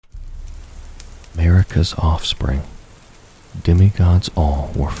America's offspring, demigods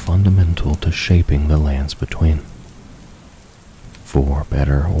all were fundamental to shaping the lands between. For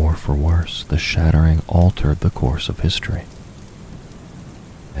better or for worse, the shattering altered the course of history.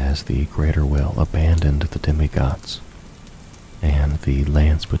 As the greater will abandoned the demigods, and the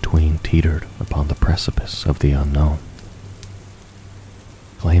lands between teetered upon the precipice of the unknown.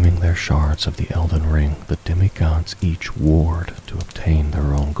 Claiming their shards of the Elden Ring, the demigods each warred to obtain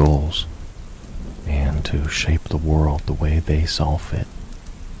their own goals, and to shape the world the way they saw fit.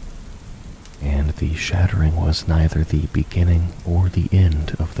 And the shattering was neither the beginning or the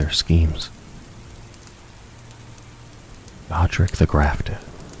end of their schemes. Godric the Grafted,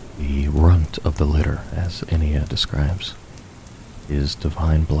 the runt of the litter, as Ennia describes, his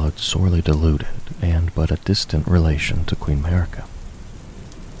divine blood sorely diluted and but a distant relation to Queen Marika.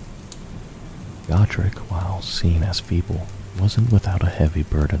 Godric, while seen as feeble, wasn't without a heavy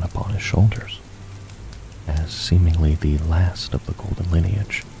burden upon his shoulders. As seemingly the last of the Golden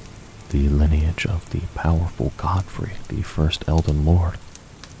Lineage, the lineage of the powerful Godfrey, the first Elden Lord,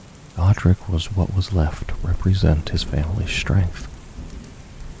 Godric was what was left to represent his family's strength.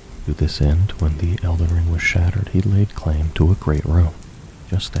 To this end, when the Elden Ring was shattered, he laid claim to a great rune,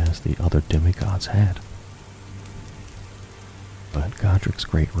 just as the other demigods had. But Godric's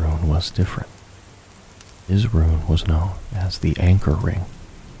great rune was different. His rune was known as the Anchor Ring,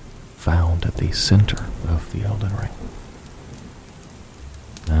 found at the center of the Elden Ring.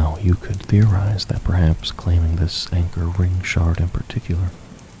 Now, you could theorize that perhaps claiming this Anchor Ring shard in particular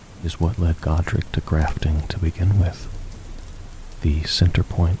is what led Godric to grafting to begin with. The center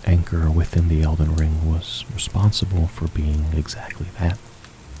point anchor within the Elden Ring was responsible for being exactly that,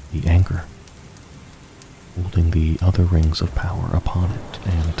 the anchor, holding the other rings of power upon it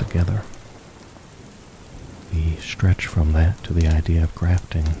and together. The stretch from that to the idea of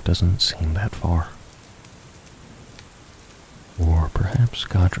grafting doesn't seem that far. Or perhaps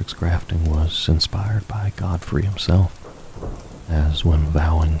Godric's grafting was inspired by Godfrey himself, as when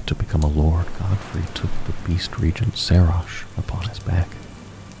vowing to become a lord, Godfrey took the beast regent Serash upon his back.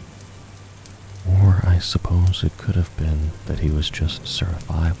 Or I suppose it could have been that he was just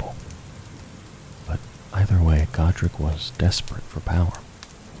certifiable. But either way, Godric was desperate for power,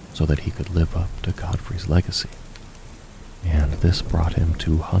 so that he could live up to Godfrey's legacy. And this brought him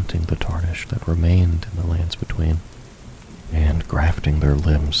to hunting the tarnished that remained in the lands between, and grafting their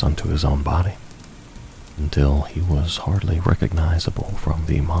limbs unto his own body, until he was hardly recognizable from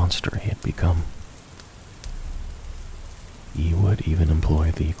the monster he had become. He would even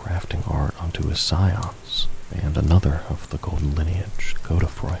employ the grafting art onto his scions, and another of the Golden Lineage,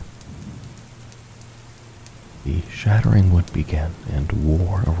 Godofroy. The shattering would begin, and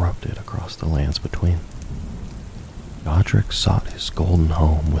war erupted across the lands between. Godric sought his golden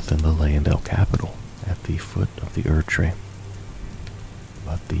home within the Leyendell capital, at the foot of the Erd Tree.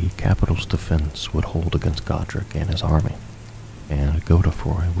 But the capital's defense would hold against Godric and his army, and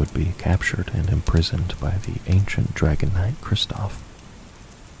Godofroy would be captured and imprisoned by the ancient dragon knight Kristoff.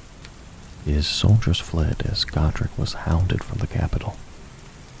 His soldiers fled as Godric was hounded from the capital,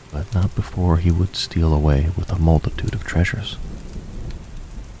 but not before he would steal away with a multitude of treasures.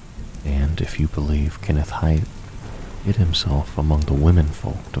 And if you believe Kenneth Haidt hid himself among the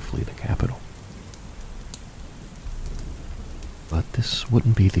womenfolk to flee the capital. But this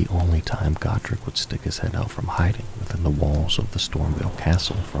wouldn't be the only time Godric would stick his head out from hiding within the walls of the Stormvale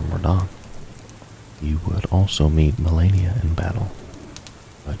Castle from Radahn. He would also meet Melania in battle,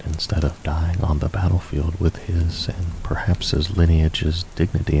 but instead of dying on the battlefield with his and perhaps his lineage's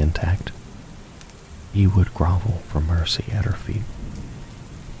dignity intact, he would grovel for mercy at her feet.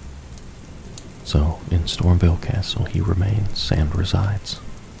 So, in Stormvale Castle he remains and resides,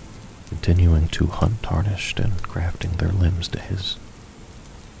 continuing to hunt tarnished and grafting their limbs to his,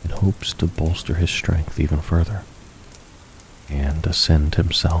 in hopes to bolster his strength even further, and ascend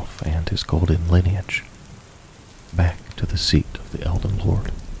himself and his golden lineage back to the seat of the Elden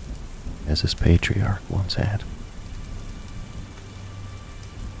Lord, as his patriarch once had.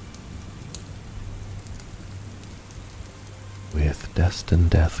 With destined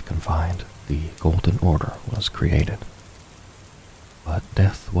death confined, the Golden Order was created. But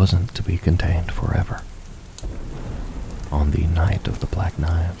death wasn't to be contained forever. On the night of the Black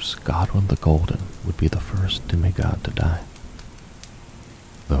Knives, Godwyn the Golden would be the first demigod to die.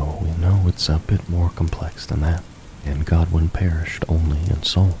 Though we know it's a bit more complex than that, and Godwyn perished only in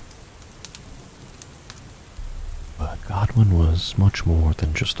soul. But Godwyn was much more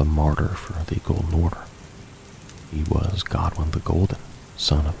than just a martyr for the Golden Order. He was Godwyn the Golden,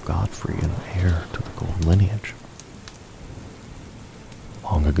 son of Godfrey and heir to the Golden Lineage.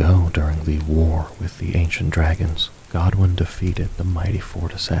 Long ago, during the war with the ancient dragons, Godwyn defeated the mighty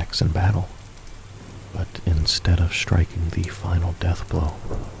Fortisax in battle. But instead of striking the final death blow,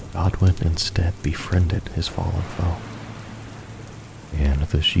 Godwyn instead befriended his fallen foe. And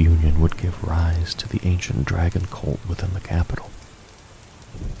this union would give rise to the ancient dragon cult within the capital.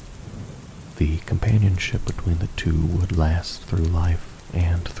 The companionship between the two would last through life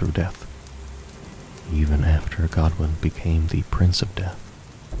and through death. Even after Godwyn became the Prince of Death,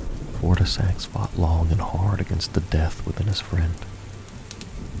 Fortisax fought long and hard against the death within his friend,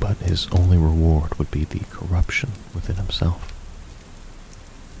 but his only reward would be the corruption within himself.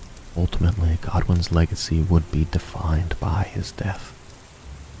 Ultimately, Godwyn's legacy would be defined by his death,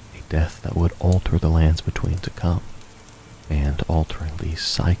 a death that would alter the lands between to come, and altering the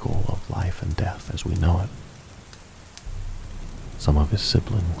cycle of life and death as we know it. Some of his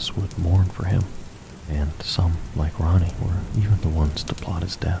siblings would mourn for him, and some, like Ronnie, were even the ones to plot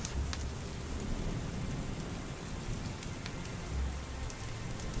his death.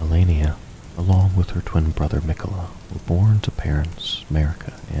 Melania, along with her twin brother Mikola, were born to parents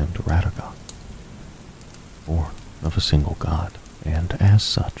Marika and Radagast, born of a single god, and as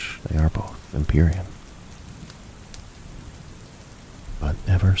such they are both Empyrean. But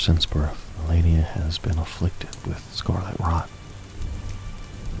ever since birth, Melania has been afflicted with scarlet rot.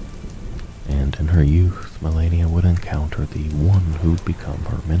 And in her youth, Melania would encounter the one who'd become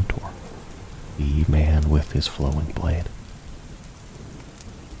her mentor, the man with his flowing blade.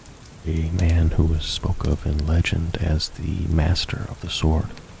 A man who was spoke of in legend as the master of the sword,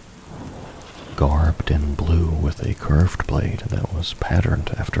 garbed in blue with a curved blade that was patterned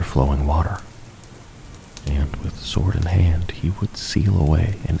after flowing water. And with sword in hand, he would seal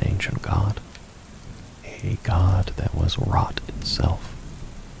away an ancient god, a god that was rot itself.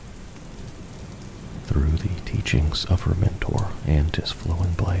 Through the teachings of her mentor and his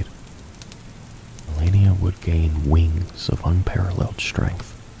flowing blade, Melania would gain wings of unparalleled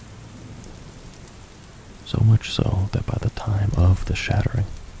strength. So much so that by the time of the shattering,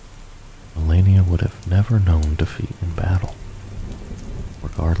 Melania would have never known defeat in battle,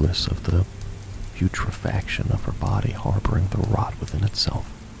 regardless of the putrefaction of her body harboring the rot within itself.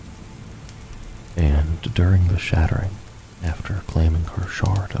 And during the shattering, after claiming her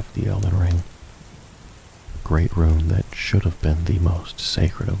shard of the Elden Ring, the great rune that should have been the most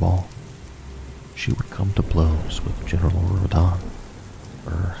sacred of all, she would come to blows with General Radahn,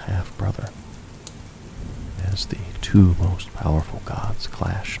 her half-brother, as the two most powerful gods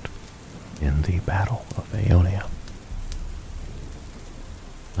clashed in the Battle of Aeonia.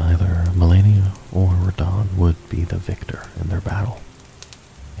 Neither Melania or Radahn would be the victor in their battle,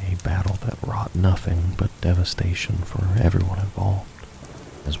 a battle that wrought nothing but devastation for everyone involved,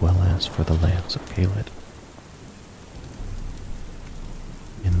 as well as for the lands of Caelid.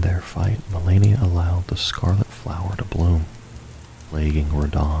 In their fight, Melania allowed the scarlet flower to bloom, plaguing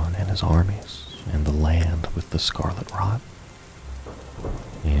Radahn and his armies, and the land with the scarlet rot,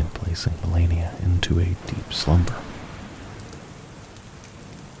 and placing Melania into a deep slumber.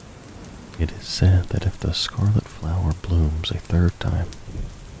 It is said that if the scarlet flower blooms a third time,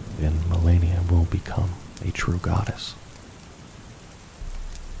 then Melania will become a true goddess.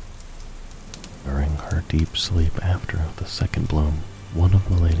 During her deep sleep after the second bloom, one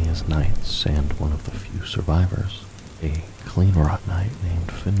of Melania's knights and one of the few survivors, a clean rot knight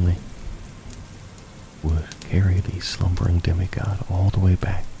named Finley, would carry the slumbering demigod all the way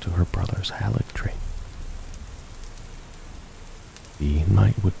back to her brother's Haligtree. The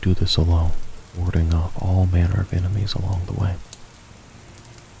knight would do this alone, warding off all manner of enemies along the way.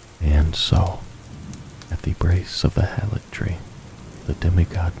 And so, at the base of the Haligtree, the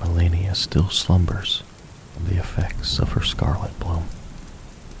demigod Melania still slumbers from the effects of her scarlet bloom.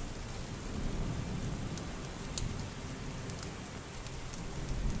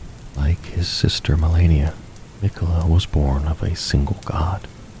 Like his sister Melania, Mikola was born of a single god,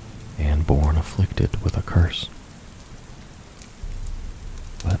 and born afflicted with a curse.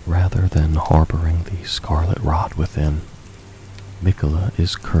 But rather than harboring the scarlet rot within, Mikola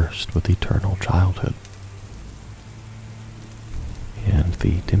is cursed with eternal childhood. And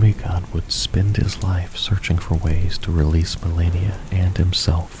the demigod would spend his life searching for ways to release Melania and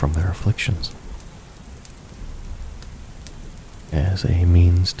himself from their afflictions. As a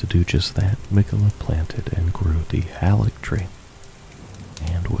means to do just that, Mikola planted and grew the Haligtree,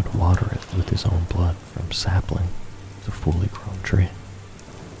 and would water it with his own blood from sapling to fully grown tree.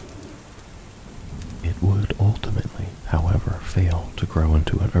 It would ultimately, however, fail to grow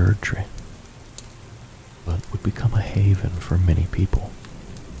into an Erd tree, but would become a haven for many people,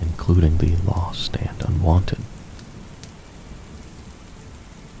 including the lost and unwanted.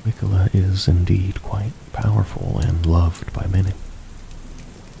 Mikola is indeed quite powerful and loved by many,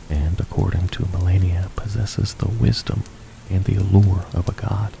 and according to Melania possesses the wisdom and the allure of a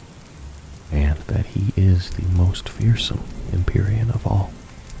god, and that he is the most fearsome Empyrean of all.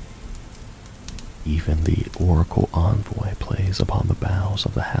 Even the oracle envoy plays upon the boughs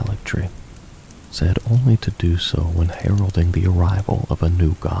of the Halig tree, said only to do so when heralding the arrival of a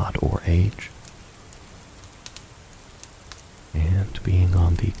new god or age. And being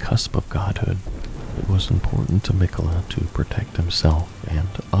on the cusp of godhood, it was important to Mikola to protect himself and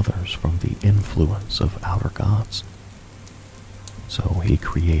others from the influence of outer gods. So he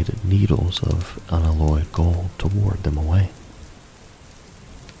created needles of unalloyed gold to ward them away.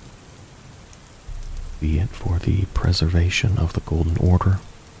 Be it for the preservation of the Golden Order,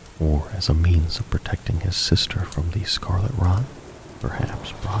 or as a means of protecting his sister from the scarlet rot,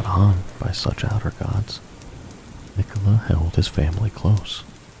 perhaps brought on by such outer gods, Mikola held his family close,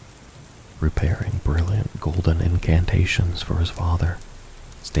 preparing brilliant golden incantations for his father,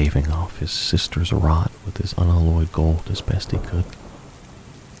 staving off his sister's rot with his unalloyed gold as best he could,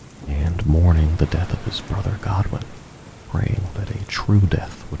 and mourning the death of his brother Godwin, praying that a true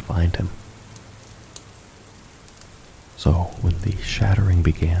death would find him. So, when the shattering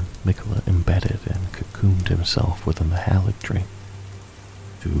began, Mikola embedded and cocooned himself within the Halig tree.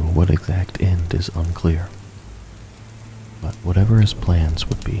 To what exact end is unclear. But whatever his plans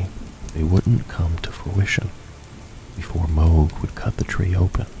would be, they wouldn't come to fruition before Moog would cut the tree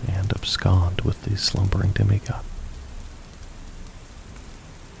open and abscond with the slumbering demigod.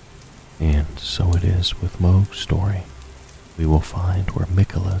 And so it is with Moog's story. We will find where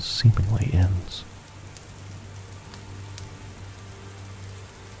Mikola's seemingly ends.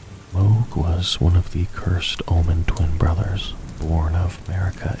 Moog was one of the cursed Omen twin brothers, born of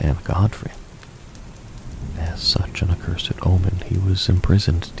Marika and Godfrey. As such an accursed omen, he was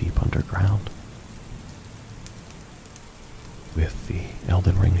imprisoned deep underground. With the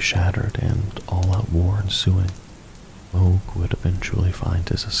Elden Ring shattered and all-out war ensuing, Moog would eventually find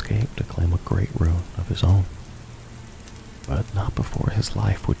his escape to claim a great rune of his own. But not before his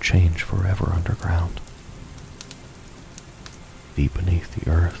life would change forever underground. Deep beneath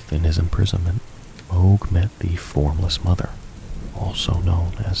the earth in his imprisonment, Moog met the Formless Mother, also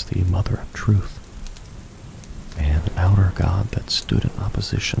known as the Mother of Truth, an outer god that stood in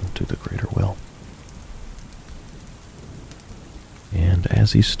opposition to the greater will. And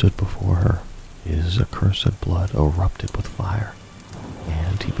as he stood before her, his accursed blood erupted with fire,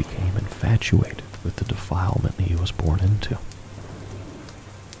 and he became infatuated with the defilement he was born into.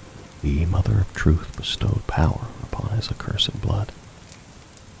 The Mother of Truth bestowed power upon his accursed blood,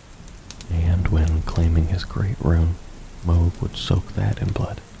 and when claiming his great rune, Moog would soak that in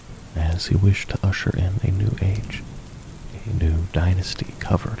blood, as he wished to usher in a new age, a new dynasty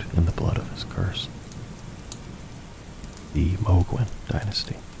covered in the blood of his curse. The Moogwyn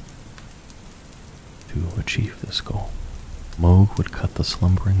dynasty. To achieve this goal, Moog would cut the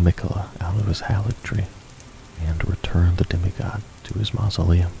slumbering Mikola out of his Halig tree and return the demigod to his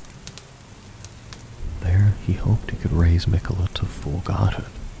mausoleum. There he hoped he could raise Mikola to full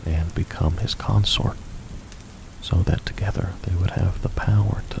godhood and become his consort, so that together they would have the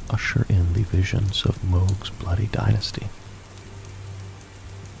power to usher in the visions of Moog's bloody dynasty.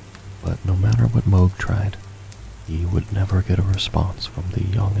 But no matter what Moog tried, he would never get a response from the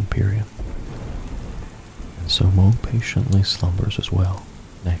young Empyrean. And so Moog patiently slumbers as well,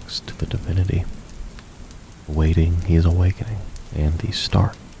 next to the divinity, awaiting his awakening and the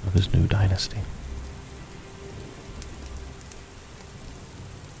start of his new dynasty.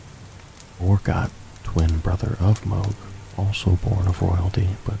 Orgot, twin brother of Moog, also born of royalty,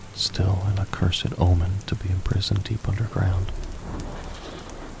 but still an accursed omen to be imprisoned deep underground.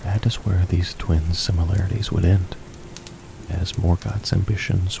 That is where these twin similarities would end, as Morgoth's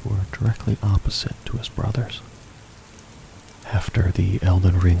ambitions were directly opposite to his brother's. After the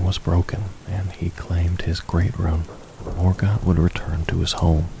Elden Ring was broken and he claimed his great rune, Morgoth would return to his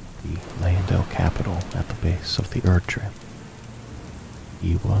home, the Leyndell capital at the base of the Erdtree.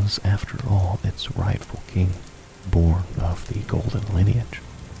 He was, after all, its rightful king, born of the golden lineage.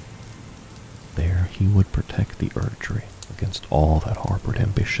 There he would protect the Erdtree against all that harbored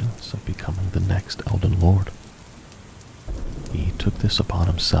ambitions of becoming the next Elden Lord. He took this upon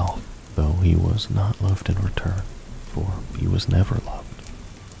himself, though he was not loved in return, for he was never loved,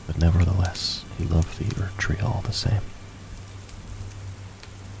 but nevertheless he loved the Erdtree all the same.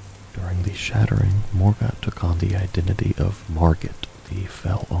 During the shattering, Morgoth took on the identity of Margit, the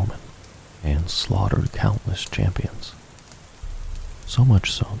fell omen, and slaughtered countless champions. So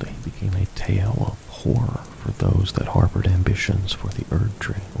much so that he became a tale of horror for those that harbored ambitions for the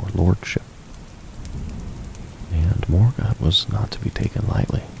Erdtree or lordship. And Morgoth was not to be taken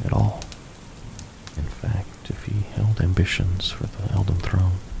lightly at all. In fact, if he held ambitions for the Elden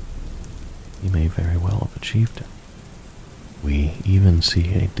throne, he may very well have achieved it. We even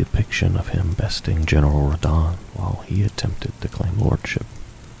see a depiction of him besting General Radahn while he attempted to claim lordship.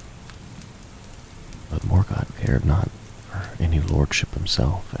 But Morgoth cared not for any lordship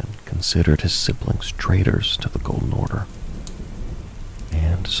himself and considered his siblings traitors to the Golden Order.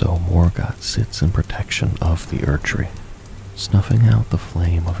 And so Morgoth sits in protection of the Erdtree, snuffing out the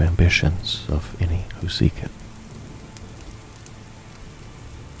flame of ambitions of any who seek it.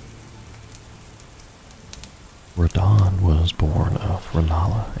 Radahn was born of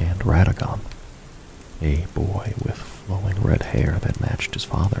Rennala and Radagon, a boy with flowing red hair that matched his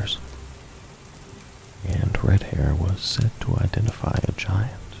father's. And red hair was said to identify a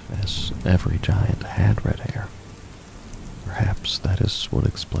giant, as every giant had red hair. Perhaps that is what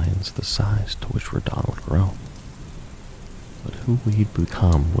explains the size to which Radahn would grow. But who he'd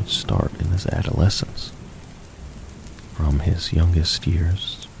become would start in his adolescence. From his youngest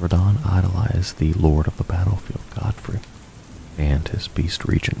years, Radahn idolized the Lord of the Battlefield, Godfrey, and his beast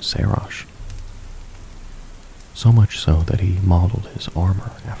regent, Sarash. So much so that he modeled his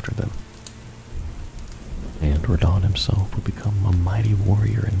armor after them. And Radahn himself would become a mighty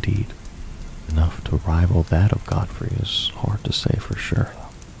warrior indeed. Enough to rival that of Godfrey is hard to say for sure, though.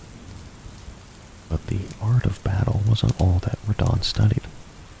 But the art of battle wasn't all that Radahn studied.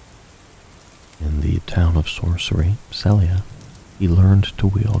 In the town of sorcery, Celia, he learned to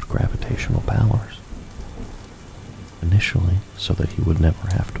wield gravitational powers. Initially, so that he would never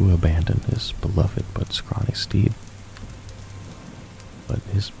have to abandon his beloved but scrawny steed. But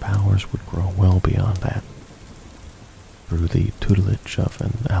his powers would grow well beyond that. Through the tutelage of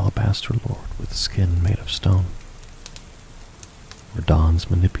an alabaster lord with skin made of stone, Radahn's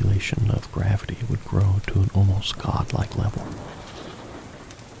manipulation of gravity would grow to an almost godlike level.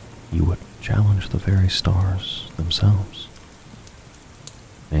 He would challenge the very stars themselves.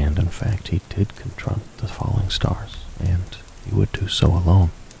 And in fact, he did confront the falling stars, and he would do so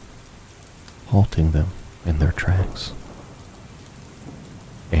alone, halting them in their tracks.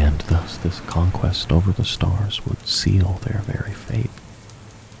 And thus this conquest over the stars would seal their very fate.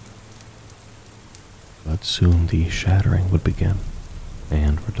 But soon the shattering would begin,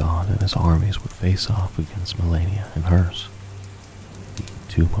 and Radahn and his armies would face off against Melania and hers, the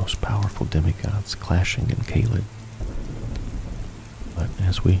two most powerful demigods clashing in Caelid. But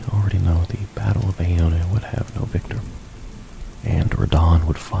as we already know, the Battle of Aeone would have no victor, and Radahn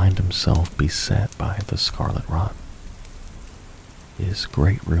would find himself beset by the Scarlet Rot. His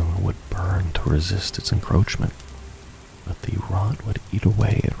great rune would burn to resist its encroachment, but the rot would eat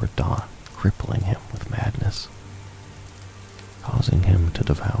away at Radahn, crippling him with madness, causing him to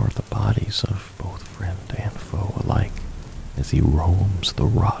devour the bodies of both friend and foe alike as he roams the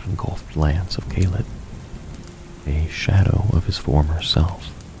rot-engulfed lands of Caelid, a shadow of his former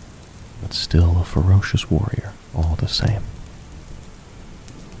self, but still a ferocious warrior all the same.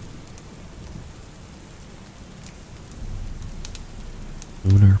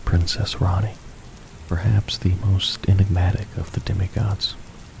 Lunar Princess Ranni, perhaps the most enigmatic of the demigods.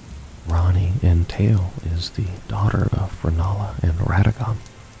 Ranni in tale is the daughter of Rennala and Radagon.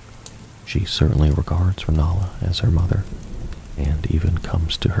 She certainly regards Rennala as her mother, and even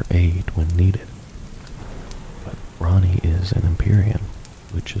comes to her aid when needed. But Ranni is an Empyrean,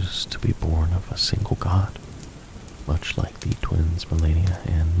 which is to be born of a single god, much like the twins Melania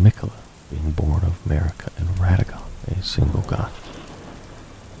and Miquella being born of Marika and Radagon, a single god.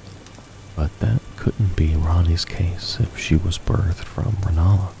 But that couldn't be Ranni's case if she was birthed from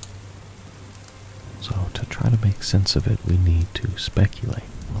Rennala. So to try to make sense of it, we need to speculate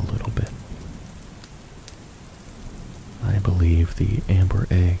a little bit. I believe the amber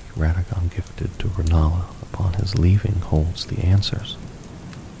egg Radagon gifted to Rennala upon his leaving holds the answers.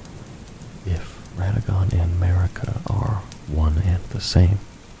 If Radagon and Marika are one and the same,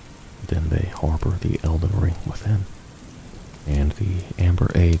 then they harbor the Elden Ring within, and the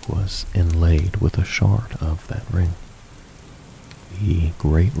amber egg was inlaid with a shard of that ring. The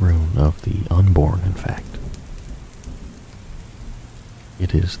great rune of the unborn, in fact.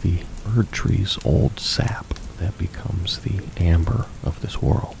 It is the Erdtree's old sap that becomes the amber of this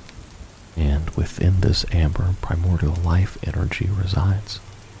world, and within this amber primordial life energy resides.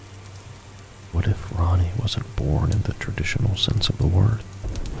 What if Ranni wasn't born in the traditional sense of the word?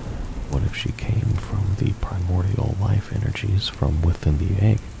 What if she came from the primordial life energies from within the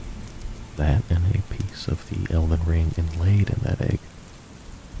egg? That and a piece of the Elden Ring inlaid in that egg.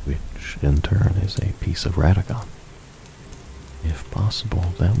 which in turn is a piece of Radagon. If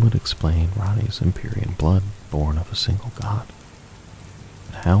possible, that would explain Rani's Empyrean blood born of a single god.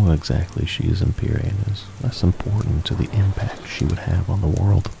 But how exactly she is Empyrean is less important to the impact she would have on the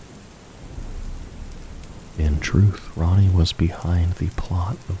world. In truth, Rani was behind the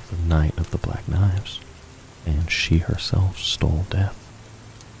plot of the Knight of the Black Knives, and she herself stole death,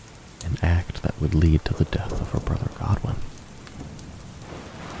 an act that would lead to the death of her brother Godwin.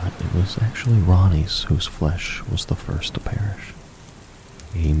 But it was actually Rani's whose flesh was the first to perish,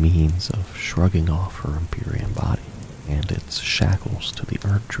 a means of shrugging off her Empyrean body and its shackles to the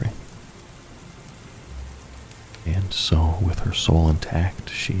Erd Tree. And so, with her soul intact,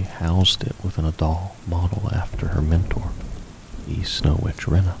 she housed it within a doll modeled after her mentor, the Snow Witch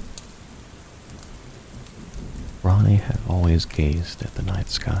Renna. Rani had always gazed at the night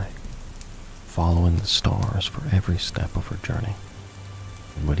sky, following the stars for every step of her journey,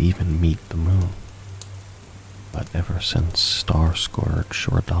 and would even meet the moon. But ever since star-scourged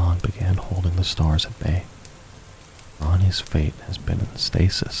Shordan began holding the stars at bay, Rani's fate has been in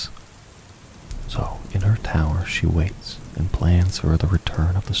stasis. So, in her tower she waits and plans for the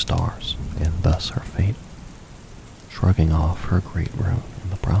return of the stars, and thus her fate, shrugging off her great rune in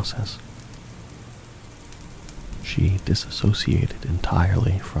the process. She disassociated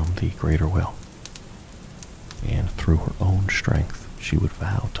entirely from the greater will, and through her own strength she would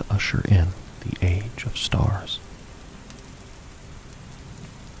vow to usher in the age of stars.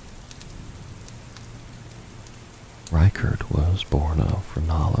 Rykard was born of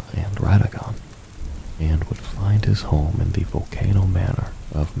Renala and Radagon, and would find his home in the volcano manor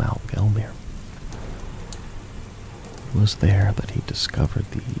of Mount Gelmir. It was there that he discovered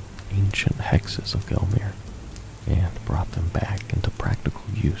the ancient hexes of Gelmir, and brought them back into practical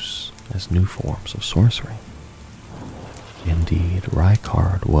use as new forms of sorcery. Indeed,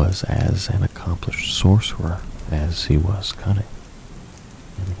 Rykard was as an accomplished sorcerer as he was cunning,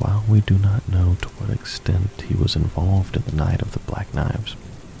 and while we do not know to what extent he was involved in the Night of the Black Knives,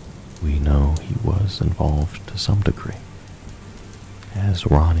 we know he was involved to some degree, as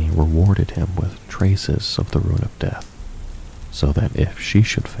Rani rewarded him with traces of the Rune of Death, so that if she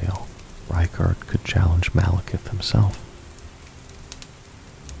should fail, Rykard could challenge Malekith himself.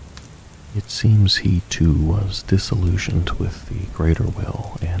 It seems he too was disillusioned with the Greater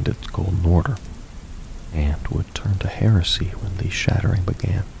Will and its Golden Order, and would turn to heresy when the Shattering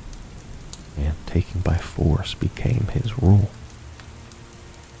began, and taking by force became his rule.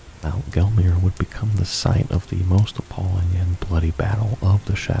 Mount Gelmir would become the site of the most appalling and bloody battle of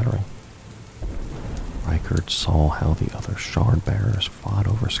the Shattering. Rykard saw how the other shard-bearers fought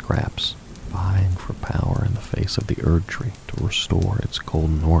over scraps, vying for power in the face of the Erd Tree to restore its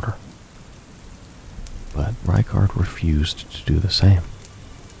Golden Order. But Rykard refused to do the same.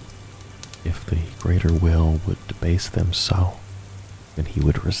 If the Greater Will would debase them so, then he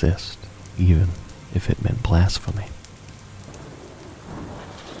would resist, even if it meant blasphemy.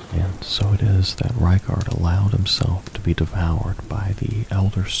 And so it is that Rykard allowed himself to be devoured by the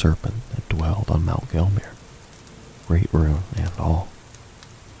elder serpent that dwelled on Mount Gelmir, great rune and all.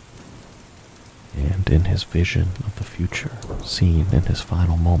 And in his vision of the future, seen in his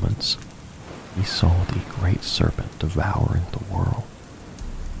final moments, he saw the great serpent devouring the world.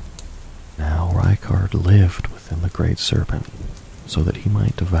 Now Rykard lived within the great serpent, so that he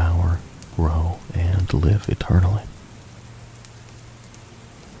might devour, grow, and live eternally.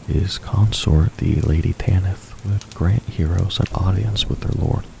 His consort, the Lady Tanith, would grant heroes an audience with their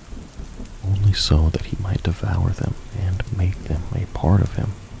lord, only so that he might devour them and make them a part of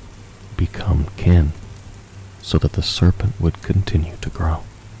him, become kin, so that the serpent would continue to grow.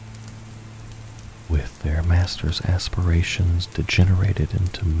 With their master's aspirations degenerated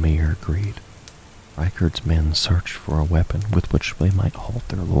into mere greed, Rykard's men searched for a weapon with which they might halt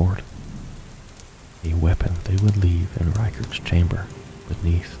their lord. A weapon they would leave in Rykard's chamber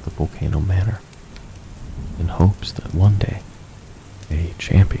beneath the volcano manor, in hopes that one day a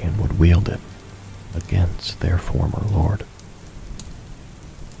champion would wield it against their former lord.